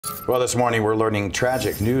Well, this morning we're learning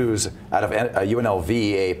tragic news out of UNLV.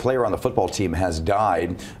 A player on the football team has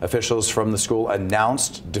died. Officials from the school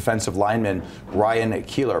announced defensive lineman Ryan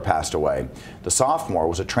Keeler passed away. The sophomore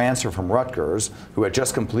was a transfer from Rutgers who had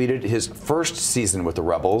just completed his first season with the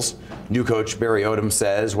Rebels. New coach Barry Odom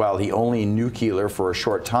says while he only knew Keeler for a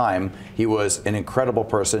short time, he was an incredible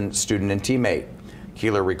person, student, and teammate.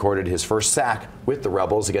 Keeler recorded his first sack with the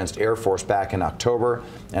Rebels against Air Force back in October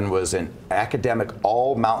and was an academic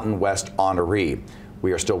All-Mountain West honoree.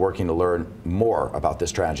 We are still working to learn more about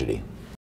this tragedy.